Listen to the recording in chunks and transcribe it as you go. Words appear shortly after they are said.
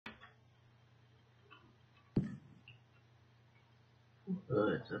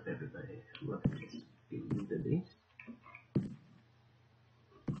What's up, everybody? Welcome to Speed the Beast.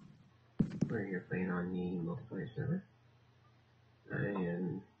 We're here playing on the multiplayer server. I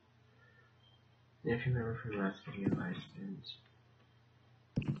am. If you remember from the last video, I spent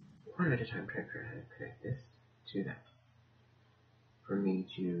quite a bit of time trying to figure out how to connect this to that. For me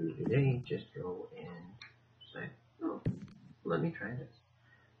to today just go and say, oh, let me try this.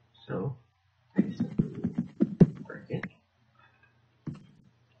 So, I just simply break it,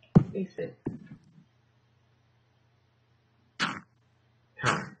 paste it,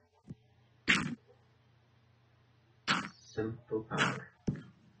 power, simple power.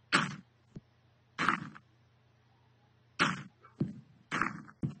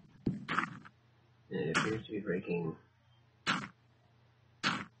 And it appears to be breaking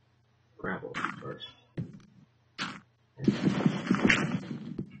gravel first.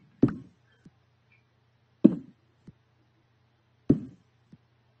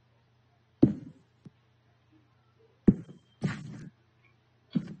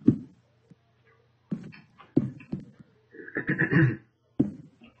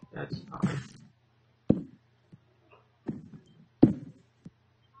 That's odd.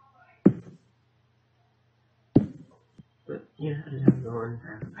 But yeah, I just have it going. I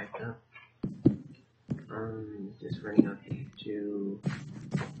have it piped up. Just running up to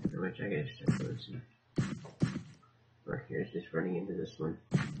which I guess just goes to. Or here's just running into this one,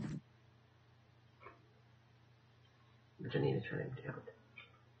 which I need to turn it down.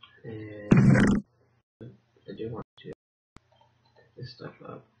 And I do want to pick this stuff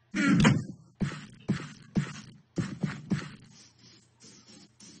up.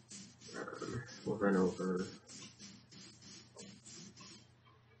 We'll run over.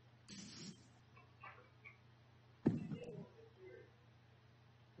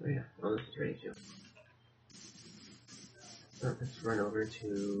 Oh yeah, well this is ready too. So let's run over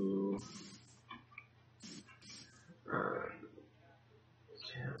to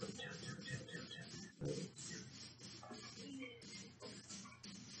town.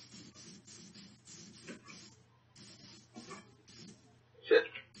 Shit.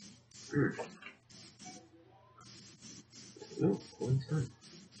 Ooh, coin's done.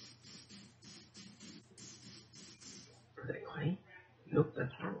 Is that clay? Nope,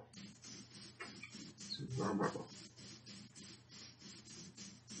 that's marble. Some raw marble.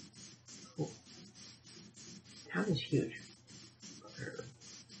 Cool. Town is huge. Apparently.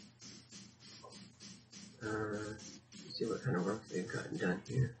 Let's see what kind of work they've gotten done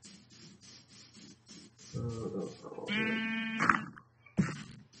here. Oh.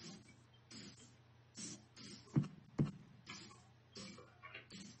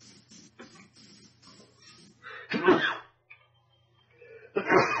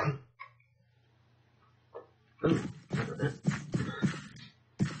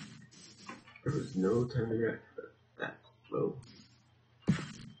 There was no time to react for that slow.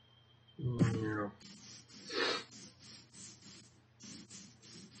 No.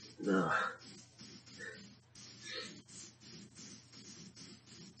 Ugh.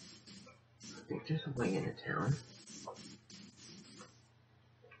 I think there's a way into town.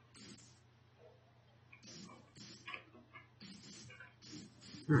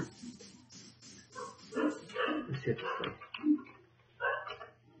 Let's see this way.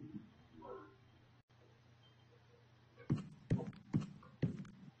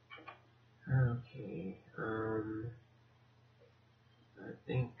 Okay, I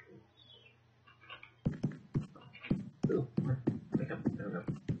think ooh, wake up, there we go.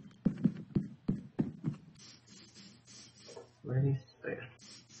 Where are these? Oh yeah.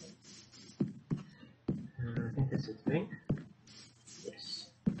 I think this is the bank. Yes.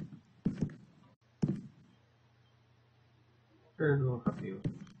 And we'll help you.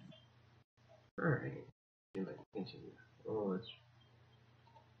 Alright. Continue. Oh, let's.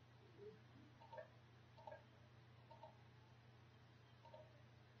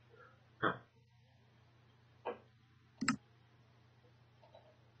 Ah.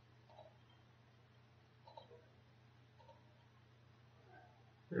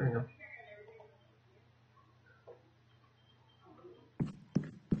 There we go.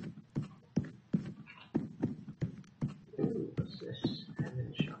 Ooh, what's this?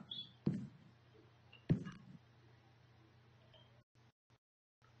 Heaven shops.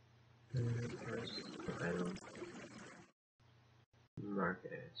 First item.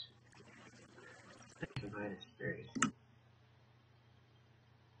 Market. I can buy this berries.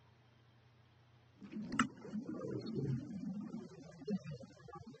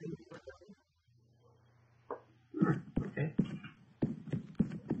 Okay.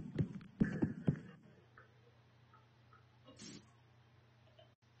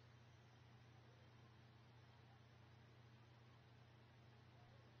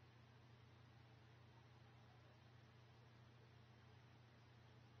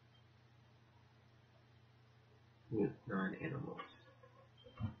 mute non-animals.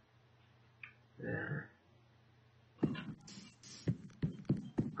 There.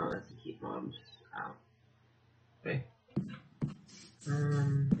 Oh, that's to keep mobs out. Okay.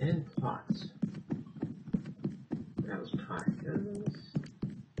 And plots. That was tacos.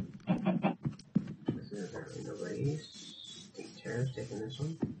 This is apparently nobody's. I think Tara's taking this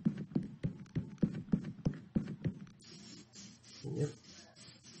one. Yep.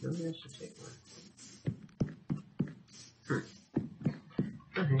 Maybe I should take one.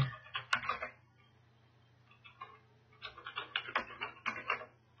 Okay.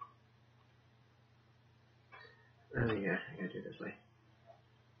 Oh yeah, I gotta do it this way.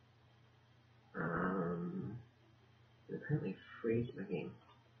 It apparently freeze my game.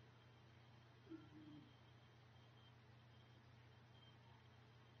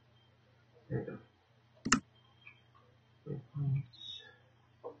 There we go. Waypoints.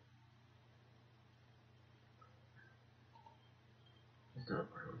 It's not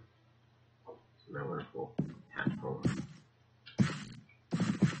brown. It's my wonderful hat home.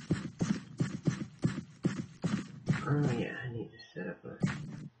 Oh yeah, I need to set up a...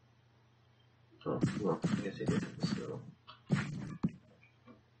 Oh, well, I guess I did have this little...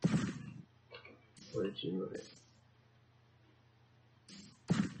 Where did you move it?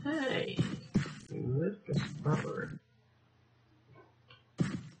 Hey! You moved the spotler. I'm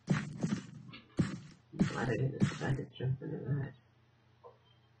glad I didn't decide to jump into that.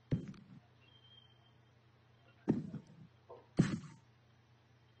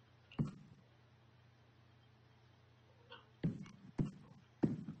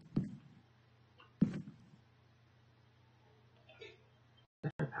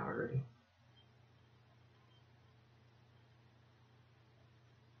 That's my power ready.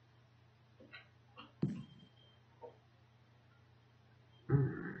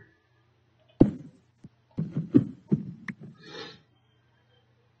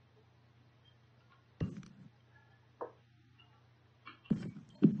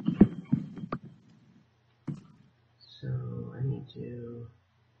 So, I need to...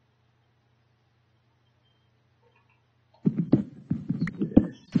 Let's do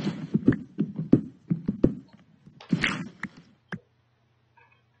this.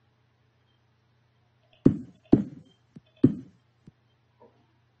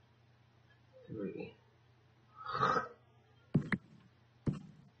 Three.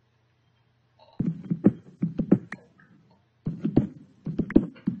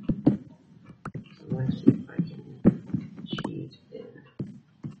 So let's see if I can cheat in.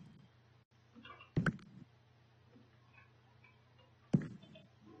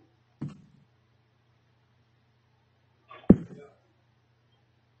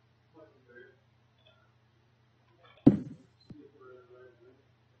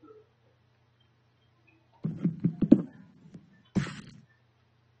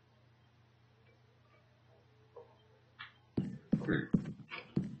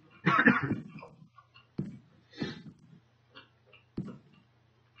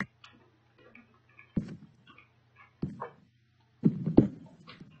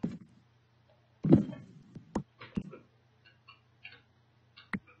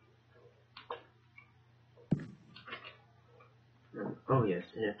 Oh yes,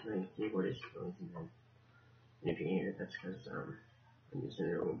 and if my keyboard is noisy then. And if you hear it, that's because I'm using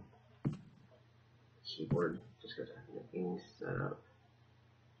an old keyboard just because I have things set up.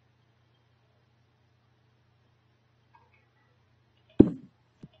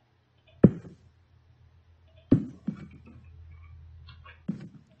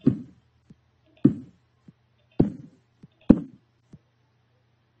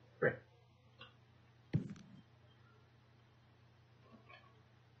 Right.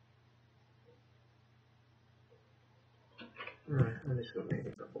 Alright, I'm just gonna make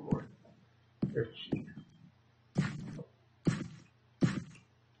a couple more. They're cheap.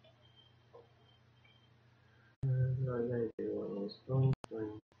 All I gotta do is dun dun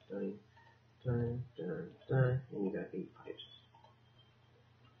dun dun dun dun, and you got 8 pipes.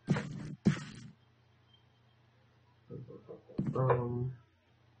 Boom.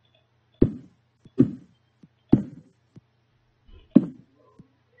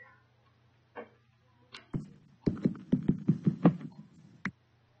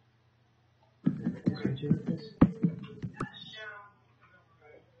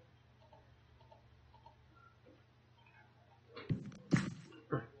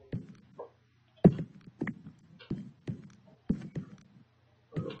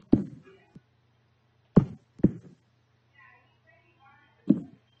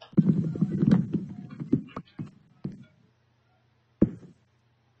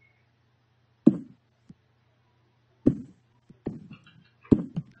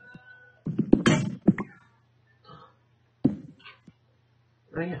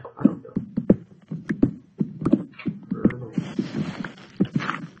 Oh yeah, autofill.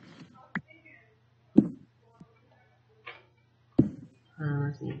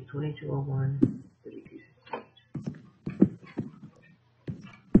 Let's see, 2201, 3268.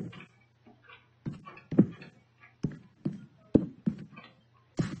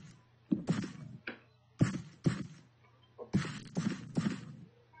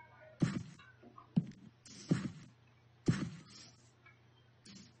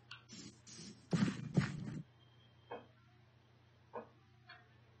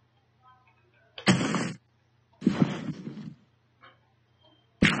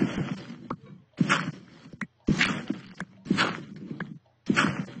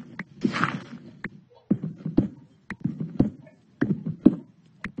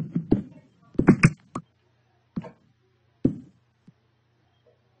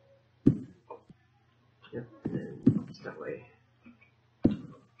 Yep, and then it's that way.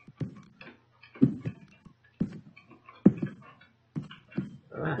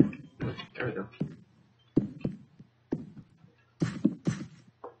 Ah, there we go.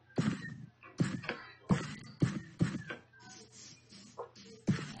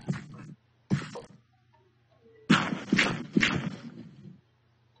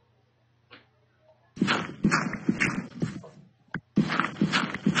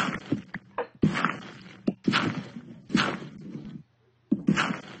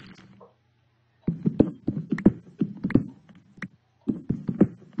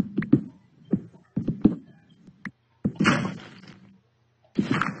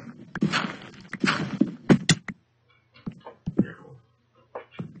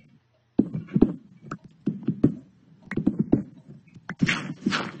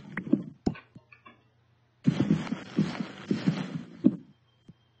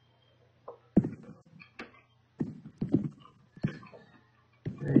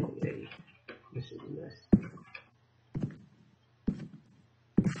 Hey, this is this.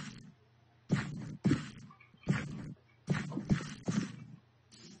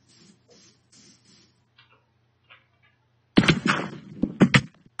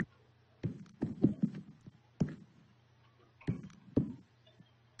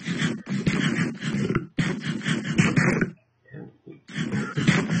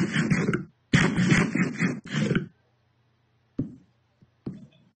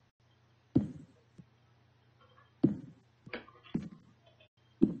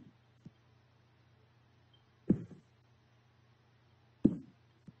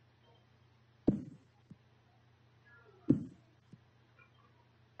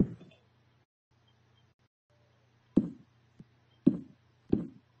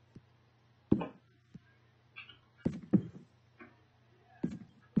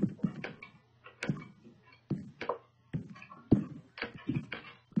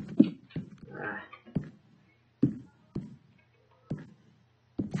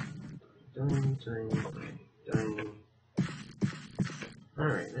 Done.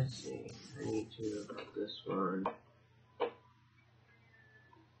 Alright, let's see. I need to put this one.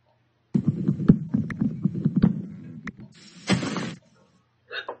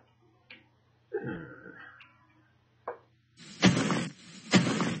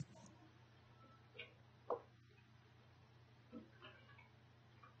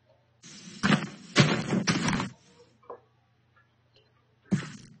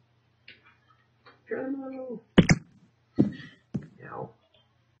 Geronimo! Ow.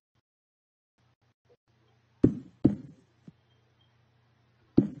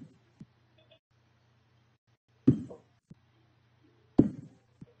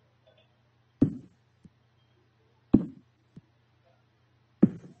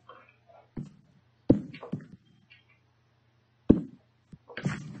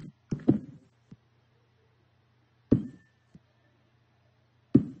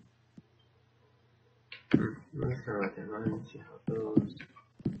 Let's start with the run, see how it goes.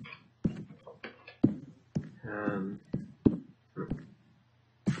 I'm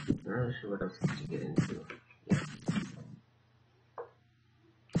not really sure what else to get into. Yeah.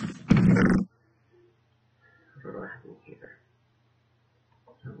 What do I have in here?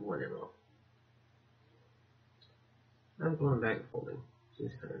 Whatever. I'm going back and folding.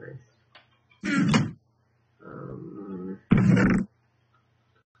 Seems kind of nice.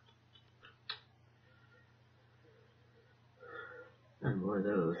 And more of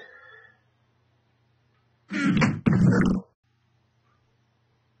those.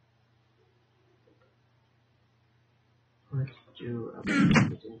 Let's do a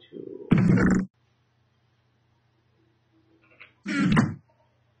bit into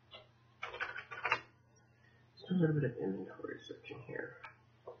just a little bit of inventory searching here.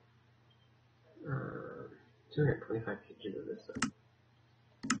 225 pages of this stuff.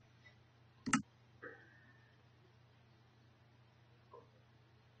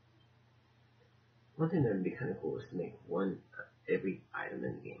 One thing that would be kind of cool is to make one every item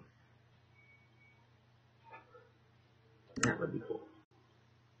in the game. That would be cool.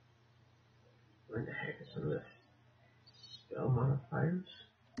 What the heck is some of this? Spell modifiers?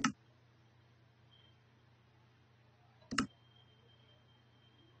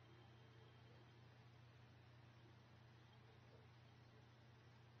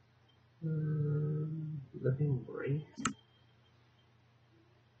 Living Brace?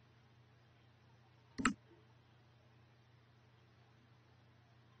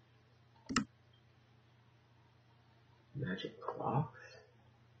 Magic Clocks?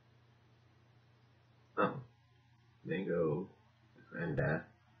 Oh. Mango, Grandat,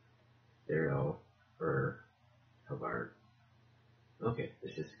 Daryl, Fur, Havard. Okay,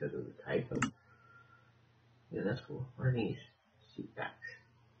 this is because of the type of. Yeah, that's cool. What are these? Seat backs.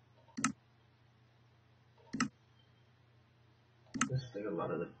 This is like a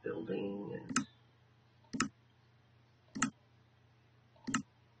lot of the building and.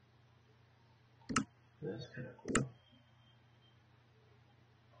 That's kind of cool.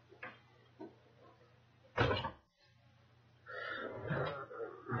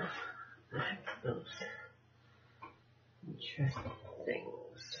 Those interesting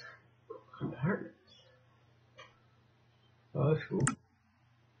things. Compartments. Oh, that's cool.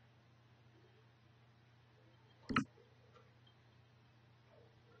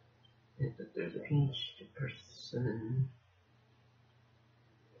 There's a peach, a person,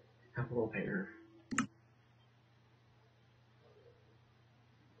 apple pear.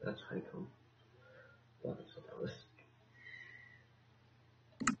 That's honeycomb. Well, that's what that was.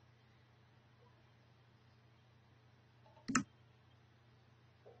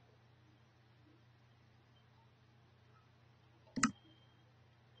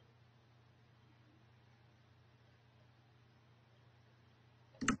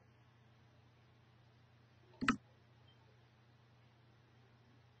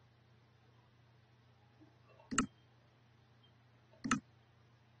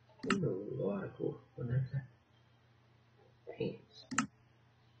 There's a lot of cool. What is that? Paints.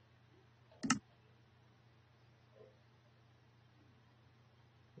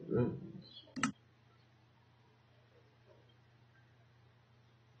 Rooms.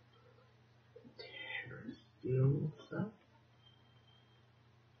 Terrestrial stuff.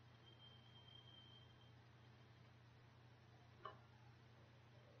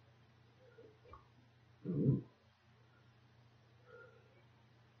 Ooh.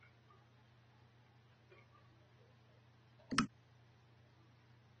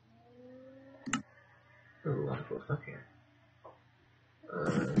 There's a lot of cool stuff here.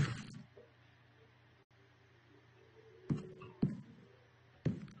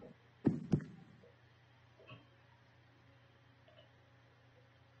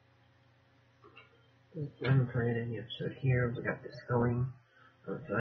 I haven't played any episode here. We got this going.